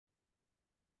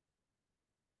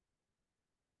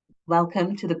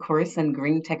Welcome to the course on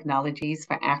Green Technologies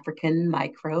for African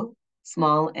Micro,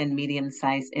 Small, and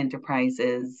Medium-Sized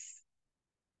Enterprises.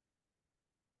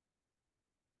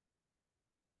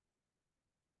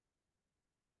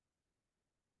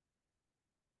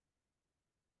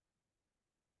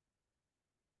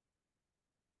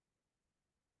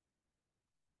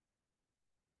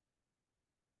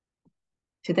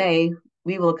 Today,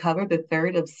 we will cover the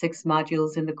third of 6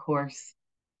 modules in the course.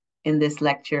 In this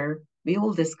lecture, we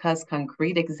will discuss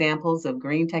concrete examples of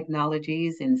green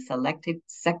technologies in selected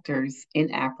sectors in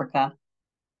Africa.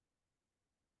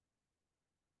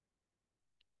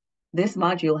 This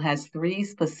module has 3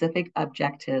 specific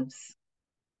objectives.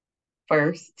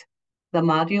 First, the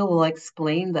module will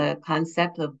explain the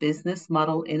concept of business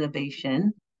model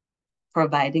innovation,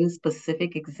 providing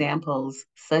specific examples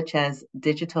such as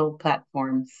digital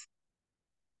platforms.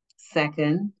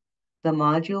 Second, the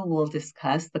module will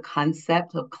discuss the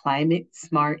concept of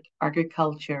climate-smart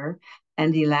agriculture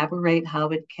and elaborate how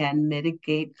it can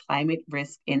mitigate climate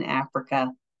risk in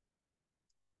Africa.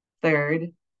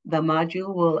 Third, the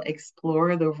module will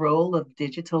explore the role of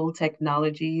digital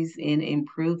technologies in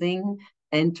improving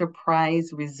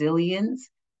enterprise resilience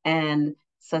and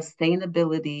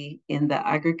sustainability in the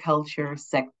agriculture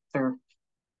sector.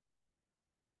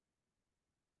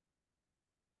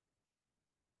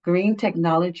 Green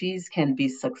technologies can be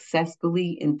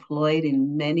successfully employed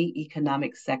in many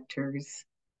economic sectors.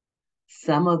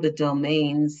 Some of the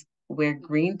domains where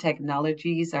green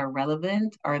technologies are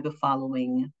relevant are the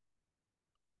following: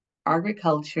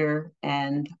 agriculture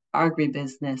and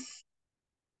agribusiness,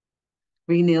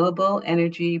 renewable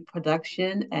energy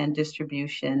production and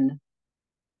distribution,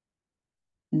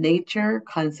 nature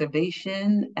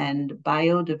conservation and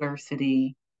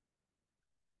biodiversity,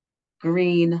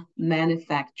 green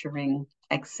manufacturing,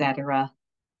 etc.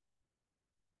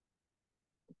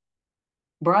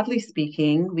 Broadly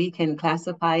speaking, we can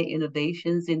classify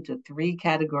innovations into 3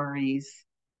 categories.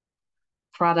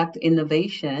 Product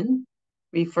innovation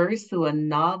refers to a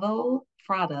novel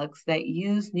products that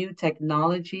use new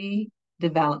technology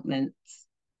developments.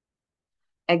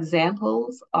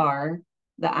 Examples are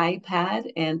the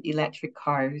iPad and electric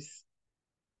cars.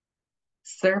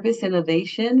 Service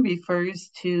innovation refers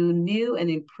to new and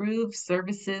improved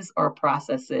services or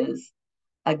processes.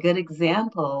 A good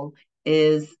example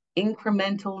is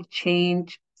incremental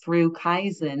change through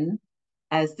Kaizen,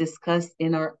 as discussed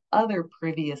in our other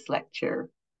previous lecture.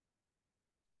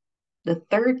 The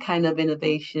third kind of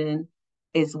innovation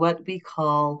is what we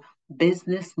call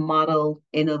business model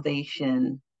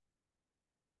innovation.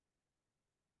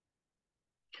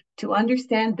 To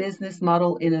understand business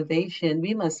model innovation,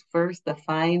 we must first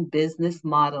define business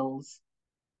models.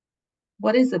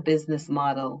 What is a business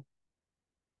model?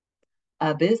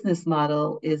 A business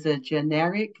model is a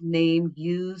generic name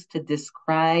used to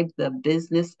describe the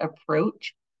business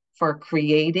approach for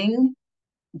creating,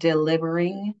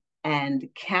 delivering, and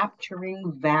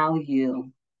capturing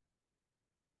value.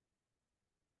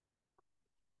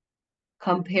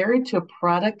 Compared to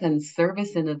product and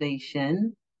service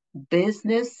innovation,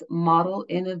 business model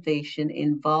innovation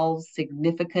involves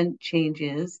significant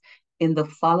changes in the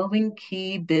following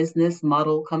key business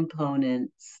model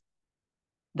components: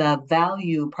 the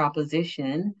value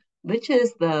proposition, which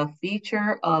is the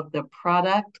feature of the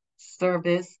product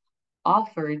service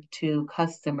offered to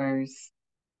customers;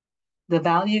 the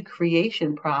value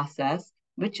creation process,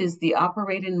 which is the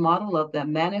operating model of the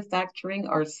manufacturing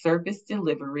or service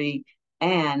delivery;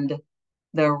 and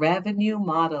the revenue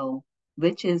model,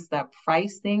 which is the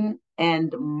pricing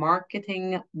and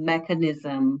marketing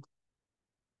mechanism.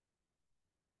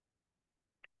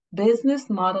 Business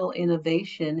model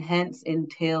innovation hence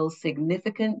entails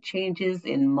significant changes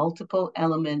in multiple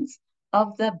elements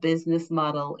of the business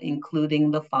model, including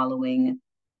the following: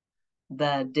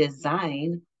 the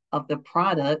design of the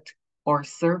product or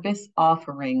service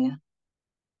offering,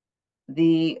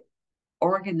 the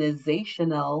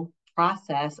organizational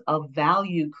process of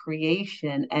value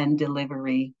creation and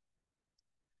delivery,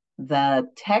 the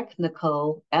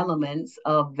technical elements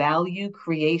of value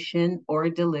creation or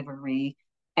delivery,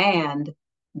 and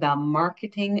the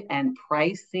marketing and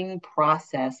pricing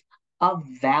process of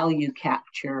value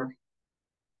capture.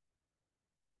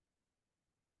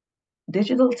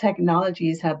 Digital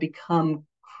technologies have become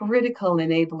critical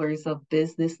enablers of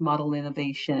business model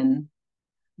innovation.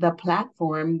 The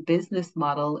platform business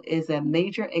model is a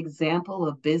major example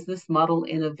of business model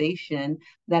innovation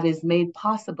that is made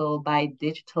possible by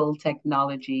digital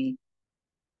technology.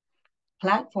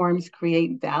 Platforms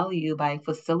create value by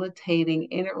facilitating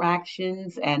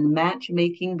interactions and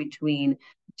matchmaking between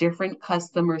different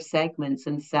customer segments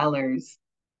and sellers.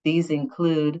 These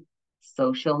include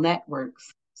social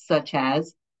networks such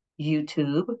as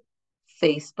YouTube,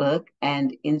 Facebook,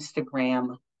 and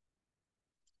Instagram.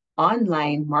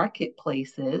 Online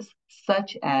marketplaces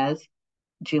such as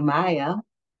Jumia,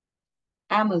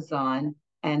 Amazon,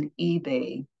 and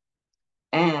eBay,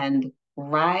 and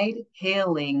ride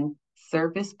hailing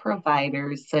service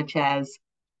providers such as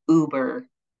Uber.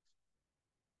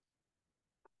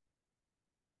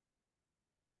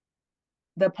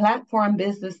 The platform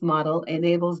business model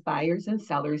enables buyers and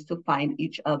sellers to find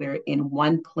each other in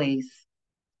one place.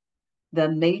 The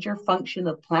major function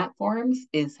of platforms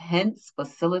is hence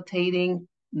facilitating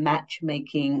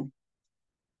matchmaking.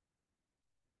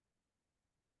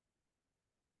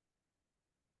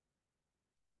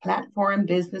 Platform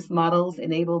business models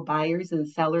enable buyers and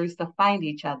sellers to find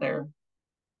each other.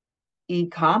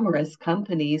 E-commerce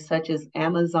companies such as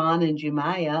Amazon and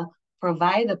Jumia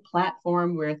provide a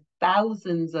platform where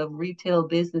thousands of retail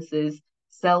businesses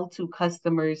sell to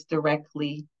customers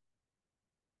directly.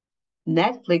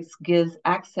 Netflix gives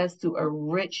access to a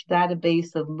rich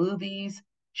database of movies,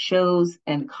 shows,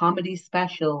 and comedy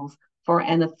specials for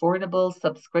an affordable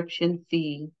subscription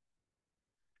fee.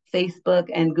 Facebook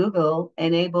and Google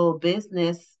enable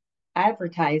business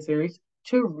advertisers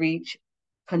to reach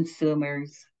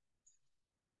consumers.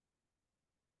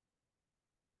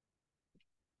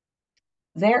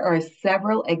 There are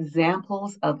several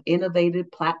examples of innovative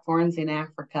platforms in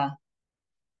Africa.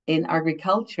 In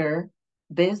agriculture,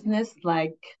 business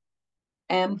like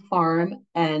M-Farm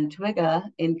and Twiga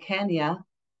in Kenya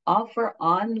offer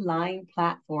online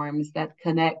platforms that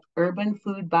connect urban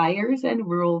food buyers and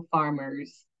rural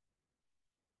farmers.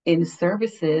 In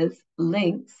services,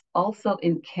 Links, also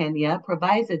in Kenya,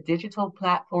 provides a digital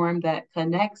platform that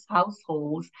connects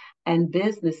households and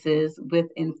businesses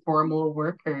with informal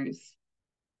workers.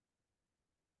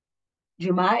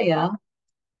 Jumia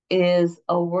is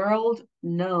a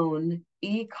world-known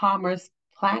e-commerce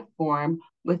platform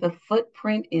with a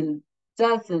footprint in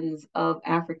dozens of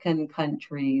African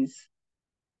countries.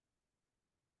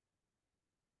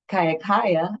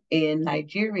 Kaya in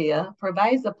Nigeria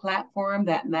provides a platform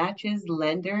that matches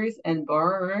lenders and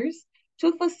borrowers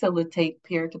to facilitate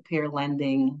peer-to-peer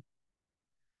lending.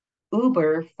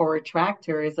 Uber for a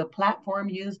Tractor is a platform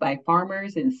used by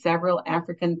farmers in several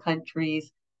African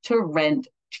countries to rent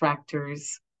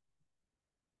tractors.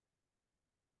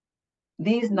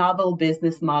 These novel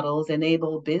business models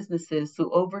enable businesses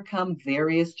to overcome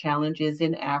various challenges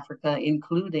in Africa,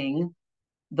 including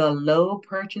the low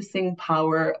purchasing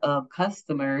power of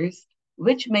customers,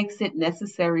 which makes it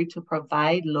necessary to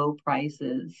provide low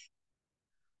prices,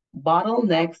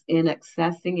 bottlenecks in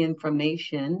accessing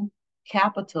information,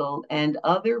 capital, and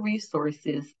other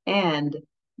resources, and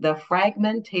the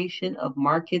fragmentation of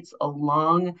markets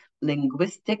along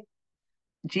linguistic,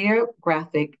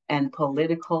 geographic, and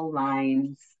political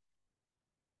lines.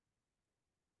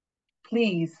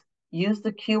 Please use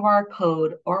the QR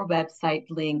code or website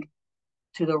link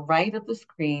to the right of the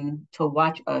screen to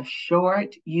watch a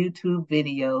short YouTube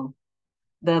video.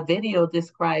 The video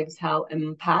describes how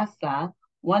M-Pesa,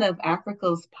 one of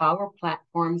Africa's Power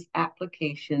Platform's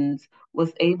applications,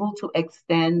 was able to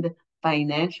extend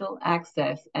financial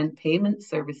access and payment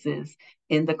services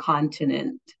in the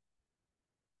continent.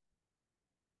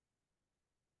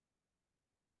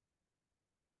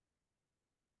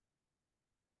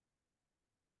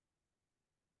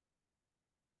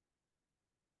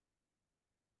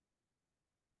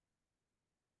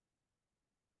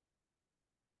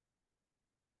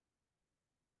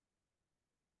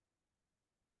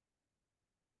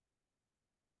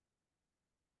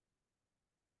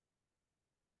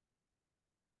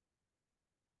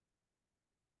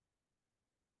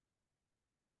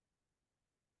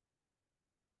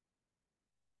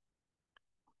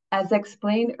 As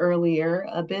explained earlier,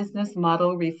 a business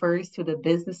model refers to the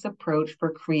business approach for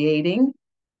creating,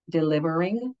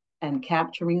 delivering, and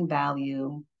capturing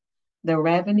value. The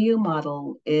revenue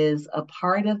model is a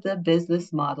part of the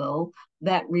business model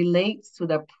that relates to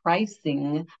the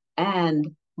pricing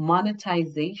and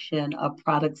monetization of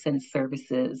products and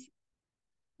services.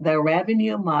 The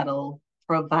revenue model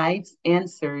provides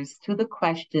answers to the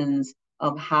questions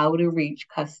of how to reach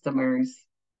customers,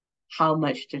 how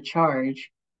much to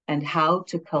charge, and how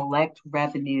to collect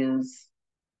revenues.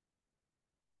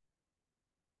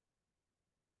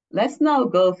 Let's now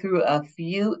go through a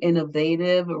few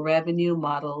innovative revenue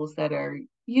models that are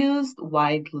used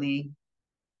widely.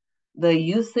 The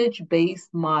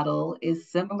usage-based model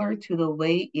is similar to the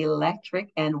way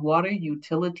electric and water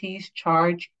utilities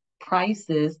charge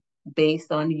prices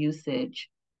based on usage.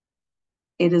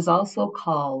 It is also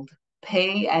called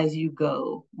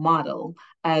pay-as-you-go model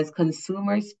as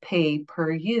consumers pay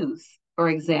per use. For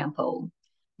example,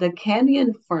 the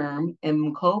Kenyan firm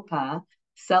Mkopa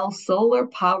sells solar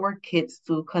power kits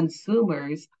to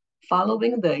consumers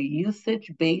following the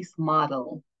usage-based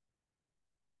model.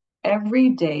 Every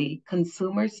day,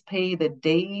 consumers pay the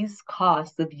day's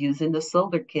cost of using the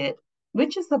solar kit,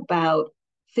 which is about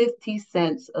 50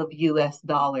 cents of US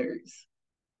dollars.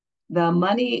 The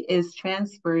money is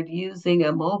transferred using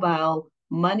a mobile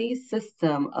money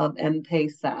system of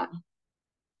M-Pesa.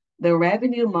 The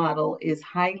revenue model is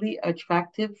highly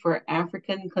attractive for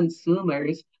African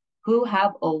consumers who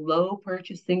have a low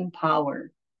purchasing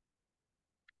power.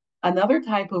 Another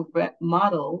type of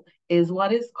model is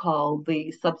what is called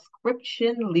the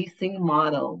subscription leasing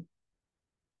model.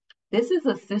 This is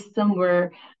a system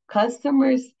where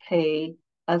customers pay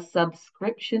a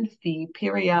subscription fee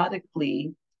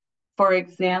periodically, for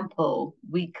example,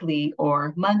 weekly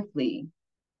or monthly.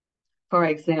 For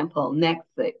example,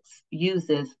 Netflix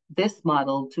uses this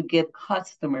model to give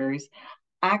customers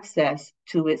access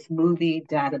to its movie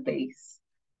database.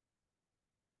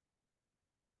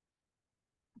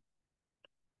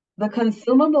 The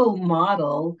consumable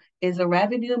model is a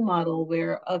revenue model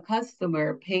where a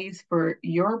customer pays for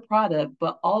your product,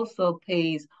 but also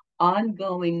pays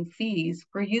ongoing fees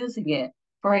for using it.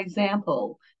 For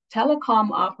example, telecom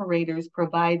operators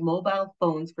provide mobile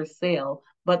phones for sale,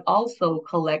 but also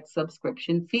collect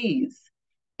subscription fees.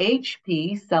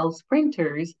 HP sells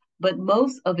printers, but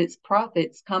most of its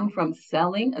profits come from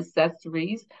selling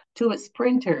accessories to its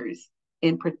printers,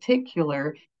 in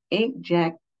particular,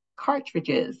 inkjet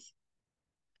cartridges.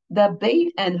 The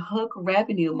bait and hook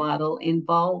revenue model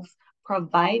involves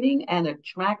providing an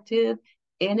attractive,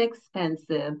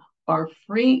 inexpensive, or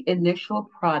free initial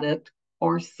product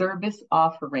or service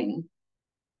offering.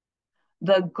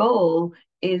 The goal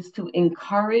is to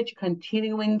encourage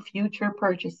continuing future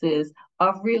purchases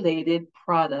of related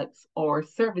products or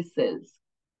services.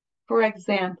 For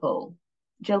example,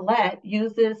 Gillette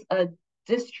uses a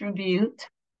distribute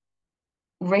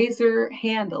razor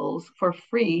handles for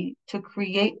free to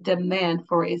create demand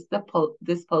for its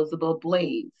disposable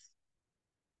blades.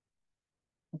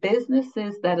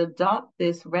 Businesses that adopt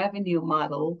this revenue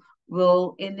model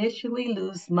will initially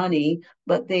lose money,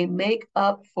 but they make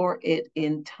up for it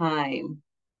in time.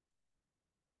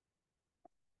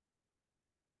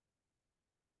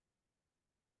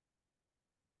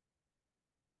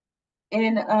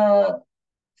 In a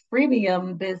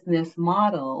freemium business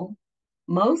model,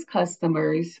 most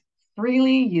customers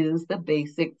freely use the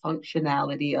basic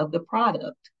functionality of the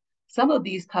product. Some of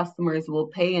these customers will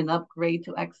pay an upgrade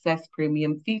to access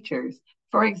premium features.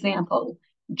 For example,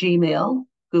 Gmail,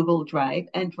 Google Drive,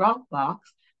 and Dropbox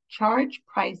charge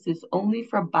prices only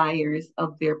for buyers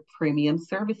of their premium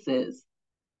services.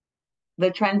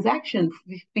 The transaction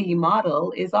fee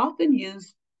model is often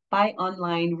used by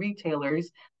online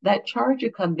retailers that charge a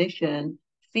commission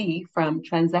fee from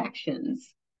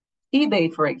transactions.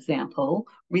 eBay, for example,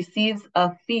 receives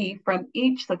a fee from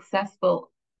each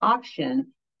successful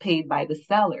auction paid by the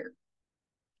seller.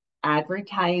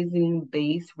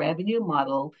 Advertising-based revenue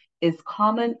model is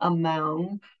common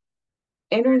among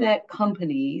internet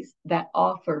companies that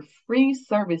offer free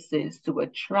services to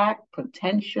attract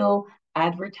potential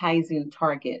advertising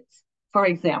targets. For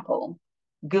example,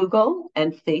 Google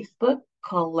and Facebook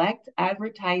collect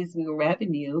advertising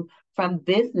revenue from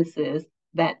businesses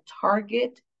that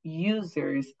target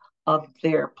users of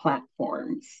their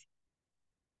platforms.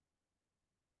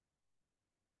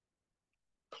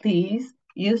 Please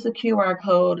use the QR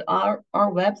code or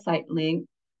our website link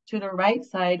to the right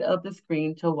side of the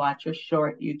screen to watch a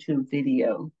short YouTube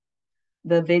video.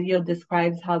 The video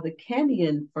describes how the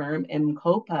Kenyan firm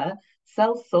Mkopa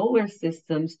sells solar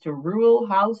systems to rural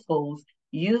households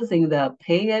using the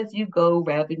pay-as-you-go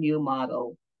revenue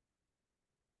model.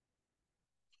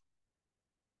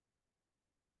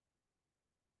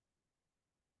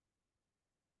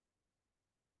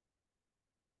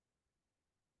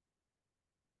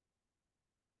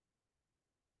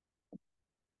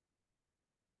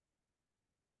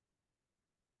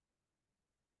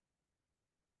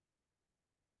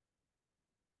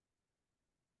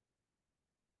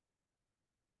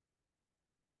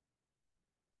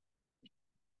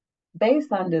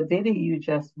 Based on the video you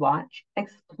just watched,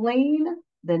 explain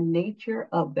the nature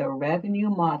of the revenue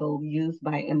model used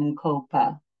by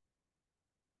Mkopa.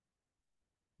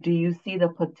 Do you see the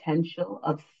potential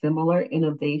of similar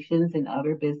innovations in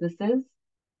other businesses?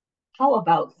 How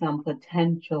about some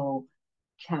potential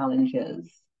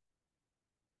challenges?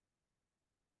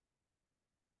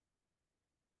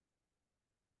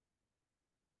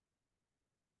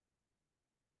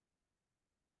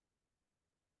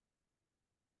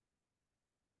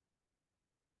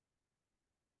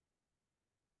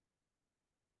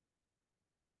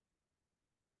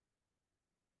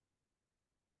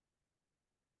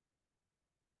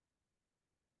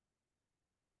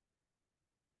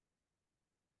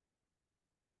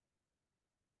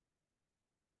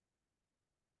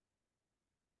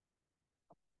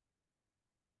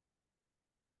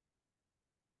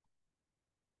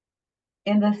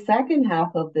 In the second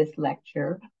half of this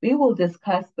lecture, we will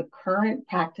discuss the current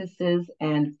practices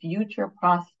and future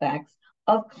prospects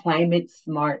of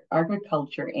climate-smart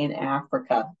agriculture in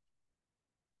Africa.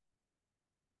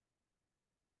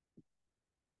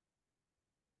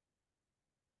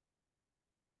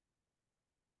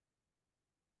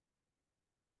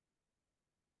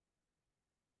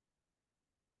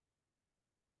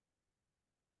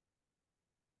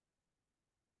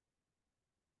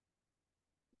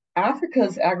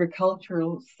 Africa's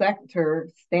agricultural sector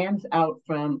stands out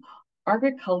from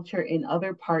agriculture in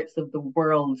other parts of the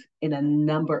world in a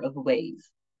number of ways.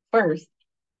 First,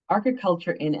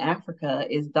 agriculture in Africa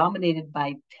is dominated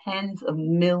by tens of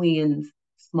millions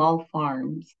small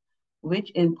farms,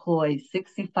 which employ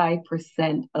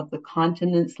 65% of the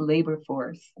continent's labor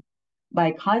force.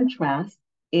 By contrast,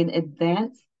 in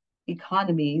advanced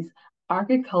economies,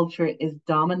 agriculture is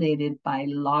dominated by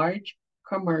large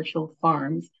commercial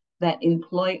farms that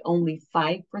employ only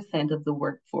 5% of the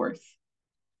workforce.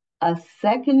 A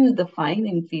second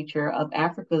defining feature of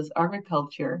Africa's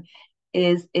agriculture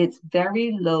is its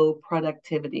very low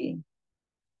productivity.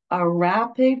 A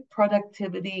rapid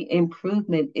productivity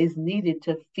improvement is needed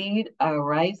to feed a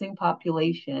rising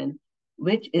population,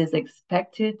 which is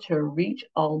expected to reach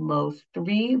almost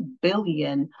 3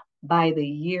 billion by the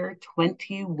year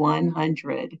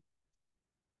 2100.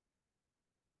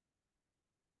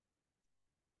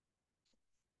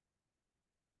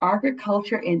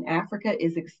 Agriculture in Africa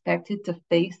is expected to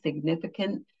face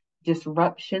significant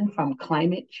disruption from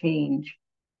climate change.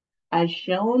 As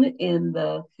shown in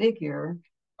the figure,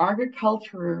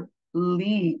 agricultural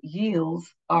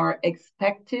yields are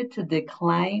expected to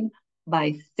decline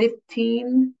by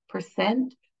 15%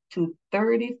 to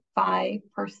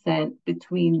 35%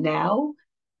 between now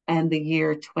and the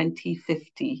year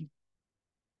 2050.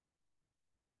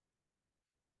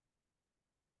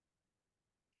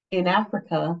 In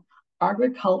Africa,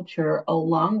 agriculture,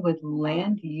 along with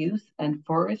land use and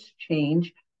forest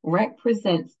change,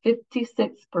 represents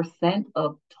 56%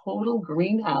 of total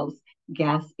greenhouse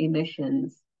gas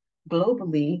emissions.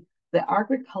 Globally, the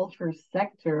agriculture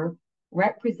sector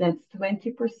represents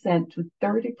 20% to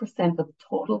 30% of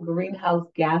total greenhouse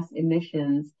gas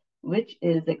emissions, which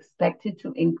is expected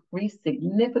to increase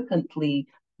significantly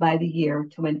by the year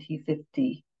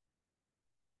 2050.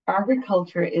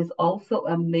 Agriculture is also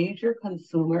a major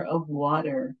consumer of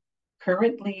water,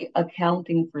 currently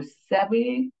accounting for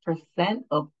 70%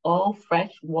 of all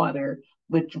fresh water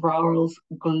withdrawals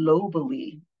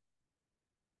globally.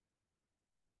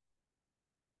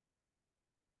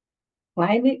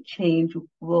 Climate change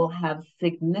will have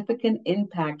significant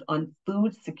impact on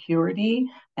food security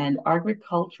and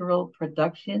agricultural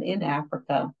production in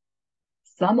Africa.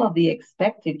 Some of the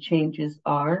expected changes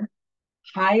are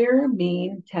higher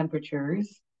mean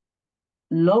temperatures,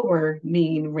 lower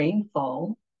mean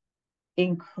rainfall,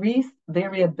 increased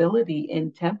variability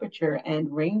in temperature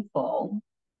and rainfall,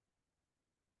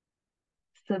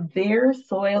 severe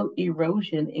soil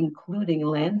erosion, including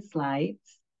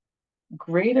landslides,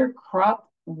 greater crop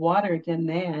water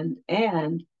demand,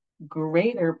 and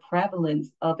greater prevalence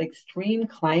of extreme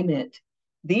climate.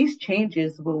 These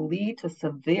changes will lead to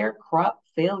severe crop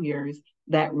failures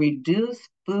that reduce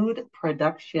food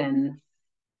production.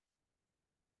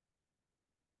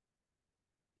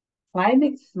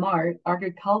 Climate smart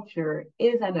agriculture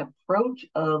is an approach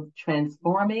of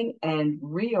transforming and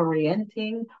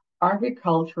reorienting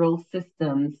agricultural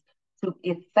systems to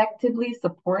effectively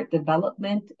support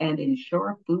development and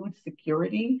ensure food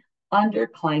security under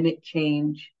climate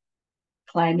change.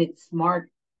 Climate smart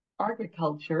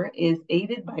agriculture is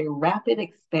aided by rapid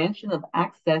expansion of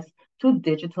access to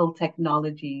digital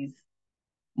technologies.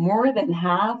 More than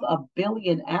 500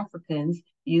 million Africans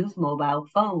use mobile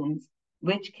phones,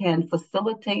 which can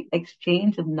facilitate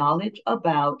exchange of knowledge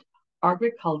about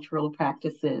agricultural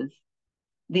practices.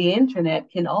 The internet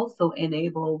can also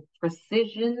enable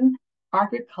precision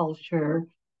agriculture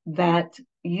that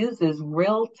uses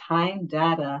real-time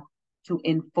data to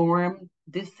inform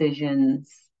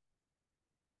decisions.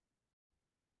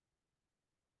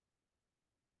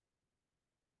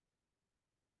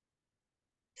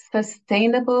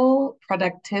 Sustainable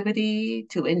productivity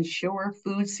to ensure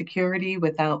food security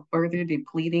without further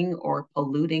depleting or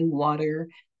polluting water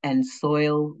and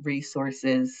soil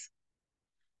resources.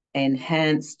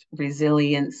 Enhanced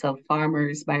resilience of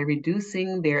farmers by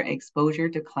reducing their exposure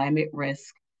to climate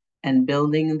risk and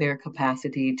building their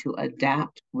capacity to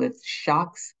adapt with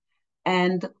shocks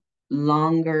and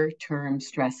longer term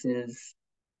stresses.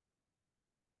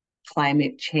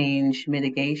 Climate change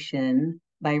mitigation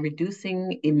by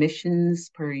reducing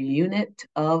emissions per unit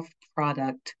of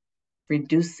product,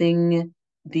 reducing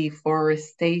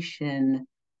deforestation,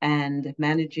 and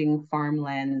managing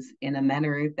farmlands in a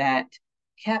manner that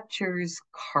captures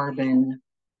carbon.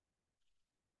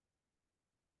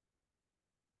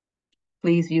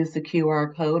 Please use the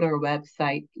QR code or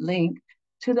website link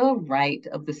to the right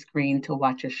of the screen to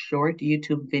watch a short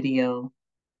YouTube video.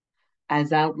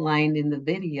 As outlined in the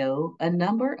video, a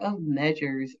number of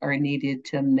measures are needed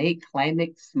to make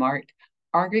climate-smart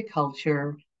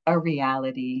agriculture a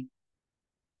reality.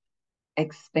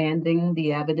 Expanding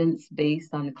the evidence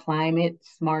based on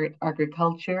climate-smart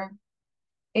agriculture,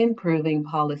 improving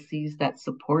policies that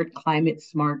support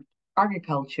climate-smart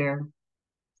agriculture,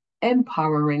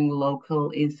 empowering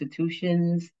local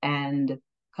institutions, and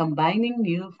combining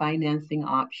new financing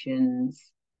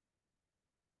options.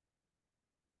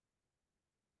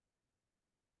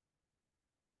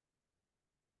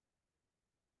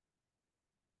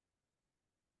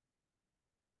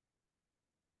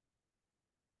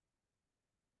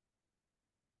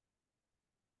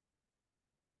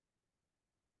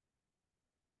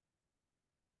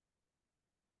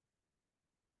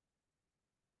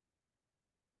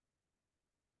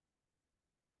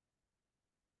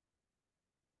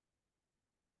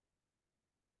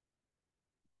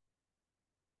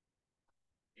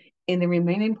 In the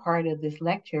remaining part of this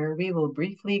lecture, we will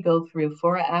briefly go through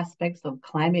 4 aspects of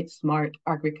climate-smart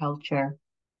agriculture.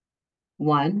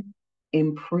 1,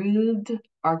 improved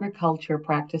agriculture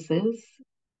practices.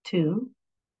 2,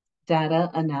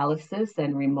 data analysis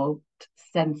and remote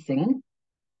sensing.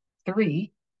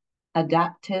 3,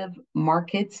 adaptive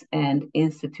markets and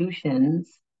institutions.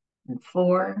 And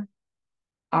 4,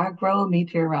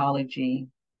 agrometeorology.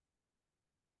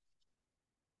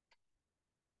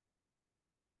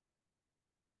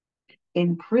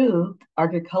 Improved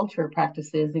agriculture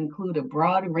practices include a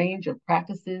broad range of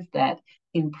practices that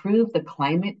improve the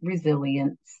climate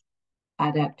resilience,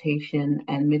 adaptation,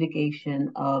 and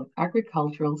mitigation of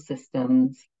agricultural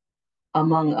systems.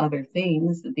 Among other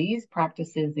things, these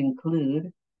practices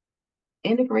include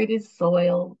integrated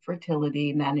soil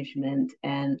fertility management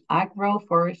and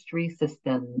agroforestry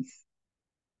systems,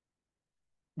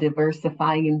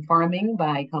 diversifying farming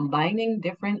by combining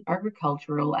different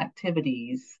agricultural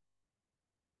activities,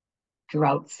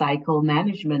 drought cycle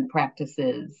management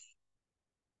practices,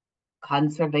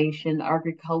 conservation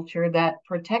agriculture that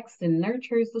protects and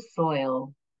nurtures the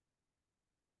soil,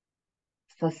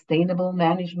 sustainable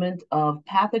management of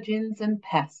pathogens and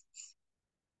pests,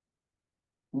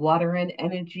 water and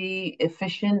energy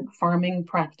efficient farming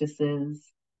practices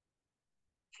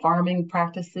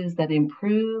that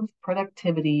improve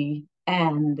productivity,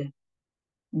 and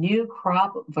new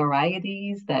crop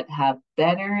varieties that have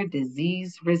better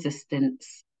disease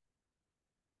resistance.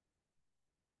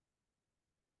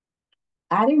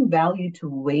 Adding value to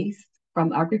waste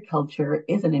from agriculture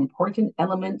is an important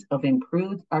element of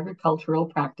improved agricultural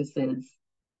practices.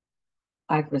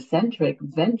 Agrocentric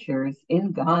ventures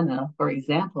in Ghana, for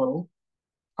example,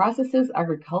 processes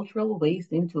agricultural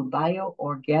waste into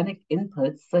bioorganic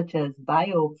inputs such as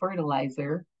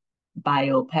biofertilizer,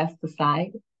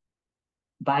 biopesticide,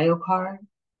 biochar,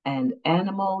 and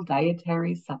animal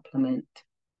dietary supplement.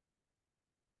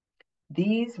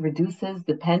 These reduces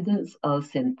dependence of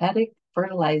synthetic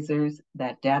fertilizers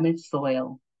that damage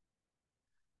soil.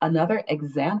 Another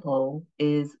example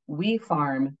is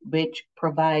WeFarm, which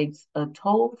provides a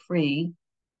toll-free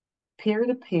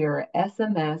peer-to-peer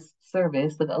SMS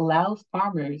service that allows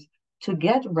farmers to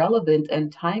get relevant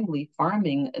and timely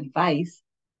farming advice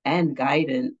and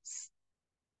guidance.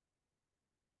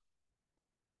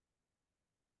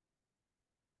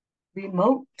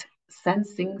 Remote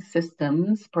sensing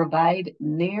systems provide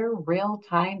near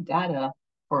real-time data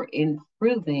for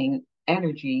improving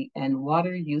energy and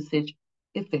water usage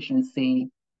efficiency.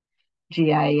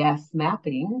 GIS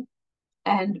mapping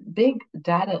and big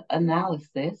data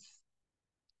analysis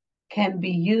can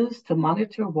be used to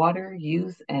monitor water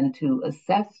use and to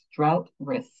assess drought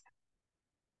risk.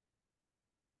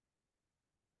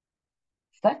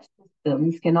 Such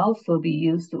systems can also be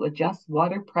used to adjust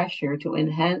water pressure to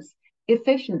enhance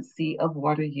efficiency of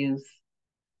water use.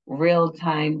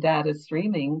 Real-time data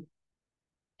streaming,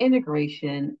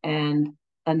 integration, and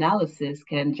analysis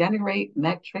can generate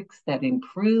metrics that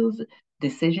improve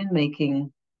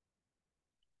decision-making.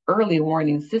 Early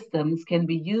warning systems can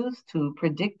be used to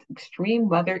predict extreme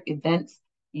weather events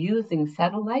using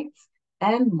satellites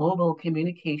and mobile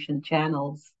communication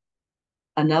channels.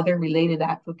 Another related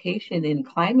application in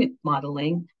climate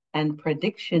modeling and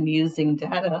prediction using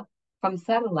data from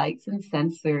satellites and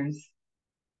sensors.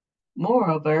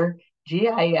 Moreover,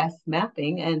 GIS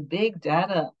mapping and big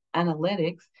data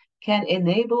analytics can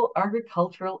enable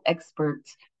agricultural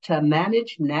experts to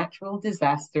manage natural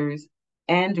disasters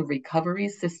and recovery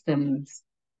systems.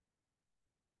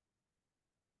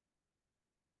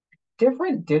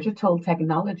 Different digital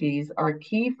technologies are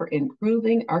key for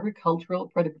improving agricultural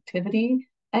productivity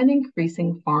and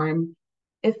increasing farm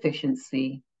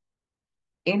efficiency.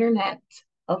 Internet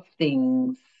of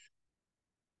Things,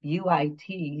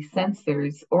 UIT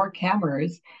sensors or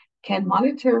cameras can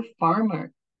monitor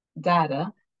farmer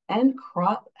data and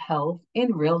crop health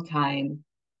in real time,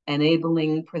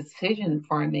 enabling precision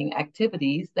farming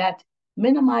activities that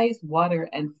minimize water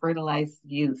and fertilizer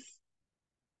use.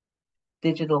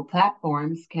 Digital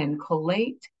platforms can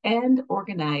collate and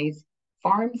organize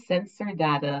farm sensor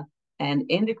data and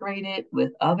integrate it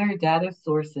with other data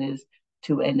sources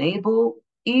to enable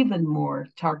even more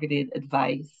targeted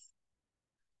advice.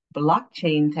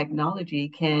 Blockchain technology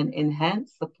can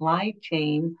enhance supply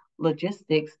chain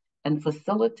logistics and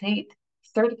facilitate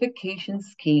certification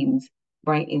schemes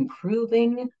by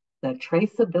improving the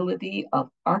traceability of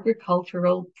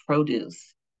agricultural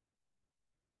produce.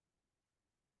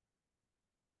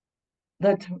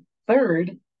 The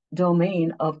third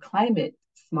domain of climate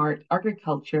smart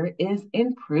agriculture is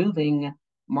improving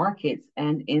markets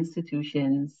and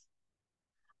institutions.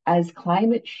 As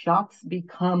climate shocks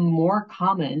become more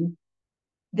common,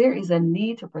 there is a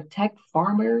need to protect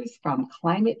farmers from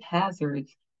climate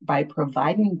hazards by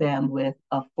providing them with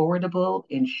affordable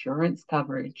insurance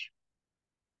coverage.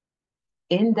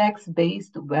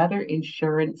 Index-based weather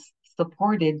insurance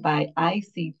supported by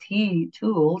ICT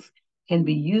tools can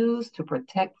be used to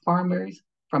protect farmers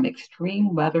from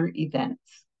extreme weather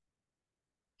events.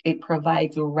 It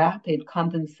provides rapid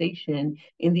compensation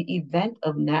in the event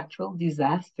of natural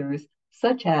disasters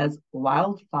such as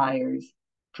wildfires,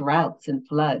 droughts, and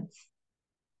floods.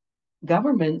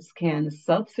 Governments can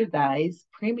subsidize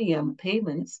premium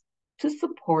payments to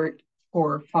support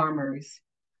poor farmers.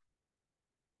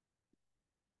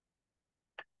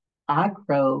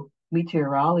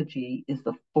 Agrometeorology is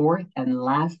the fourth and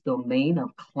last domain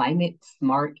of climate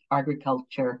smart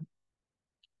agriculture.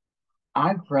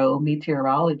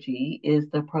 Agrometeorology is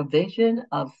the provision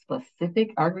of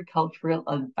specific agricultural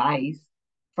advice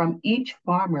from each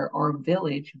farmer or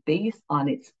village based on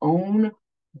its own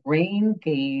rain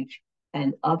gauge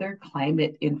and other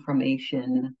climate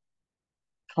information.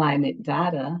 Climate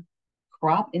data,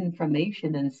 crop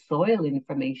information, and soil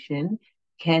information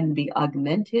can be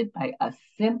augmented by a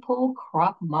simple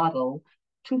crop model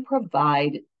to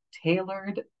provide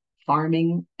tailored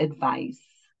farming advice.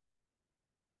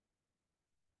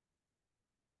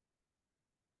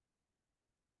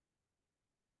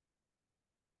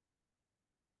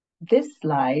 This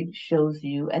slide shows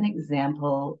you an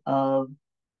example of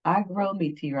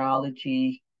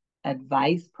agrometeorology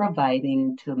advice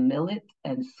providing to millet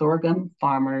and sorghum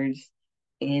farmers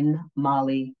in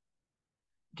Mali.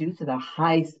 Due to the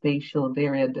high spatial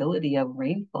variability of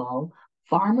rainfall,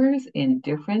 farmers in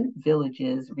different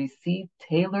villages receive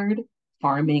tailored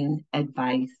farming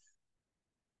advice.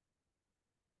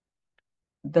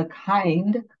 The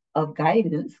kind of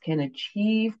guidance can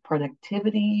achieve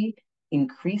productivity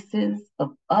increases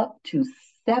of up to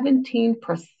 17%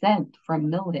 for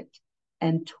millet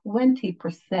and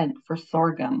 20% for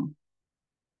sorghum.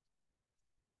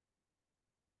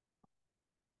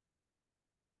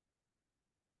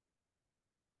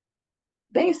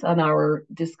 Based on our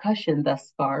discussion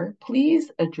thus far, please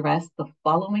address the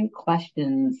following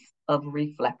questions of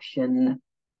reflection.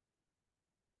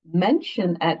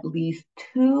 Mention at least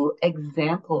 2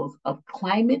 examples of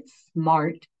climate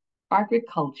smart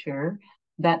agriculture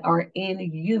that are in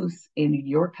use in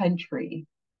your country.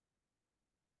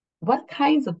 What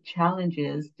kinds of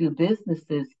challenges do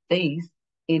businesses face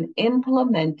in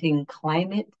implementing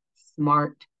climate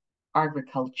smart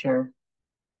agriculture?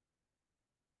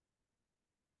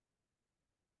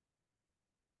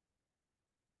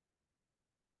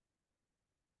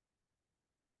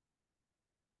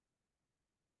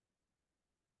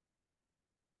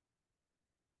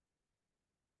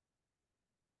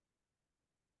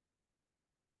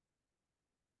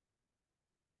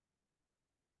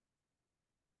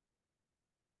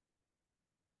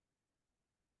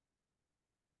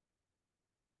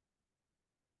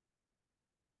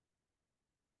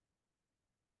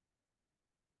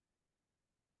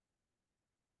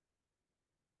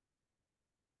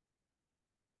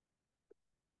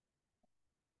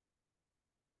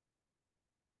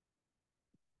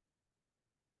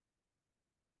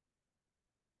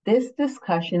 This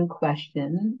discussion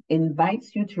question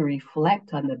invites you to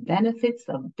reflect on the benefits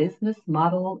of business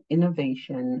model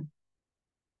innovation.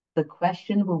 The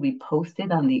question will be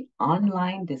posted on the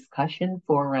online discussion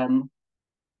forum.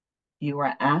 You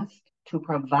are asked to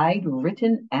provide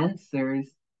written answers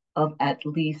of at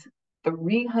least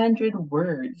 300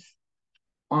 words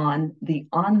on the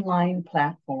online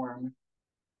platform.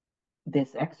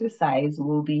 This exercise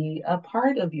will be a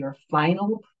part of your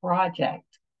final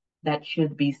project that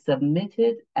should be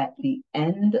submitted at the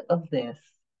end of this.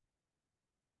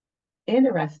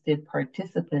 Interested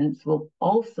participants will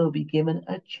also be given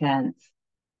a chance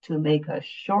to make a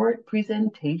short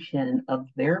presentation of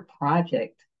their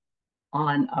project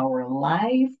on our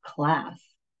live class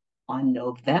on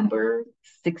November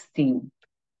 16th.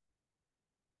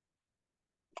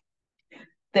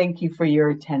 Thank you for your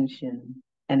attention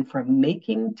and for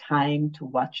making time to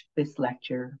watch this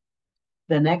lecture.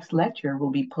 The next lecture will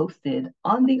be posted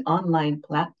on the online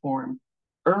platform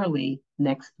early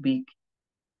next week.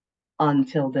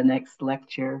 Until the next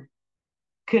lecture,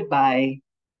 goodbye.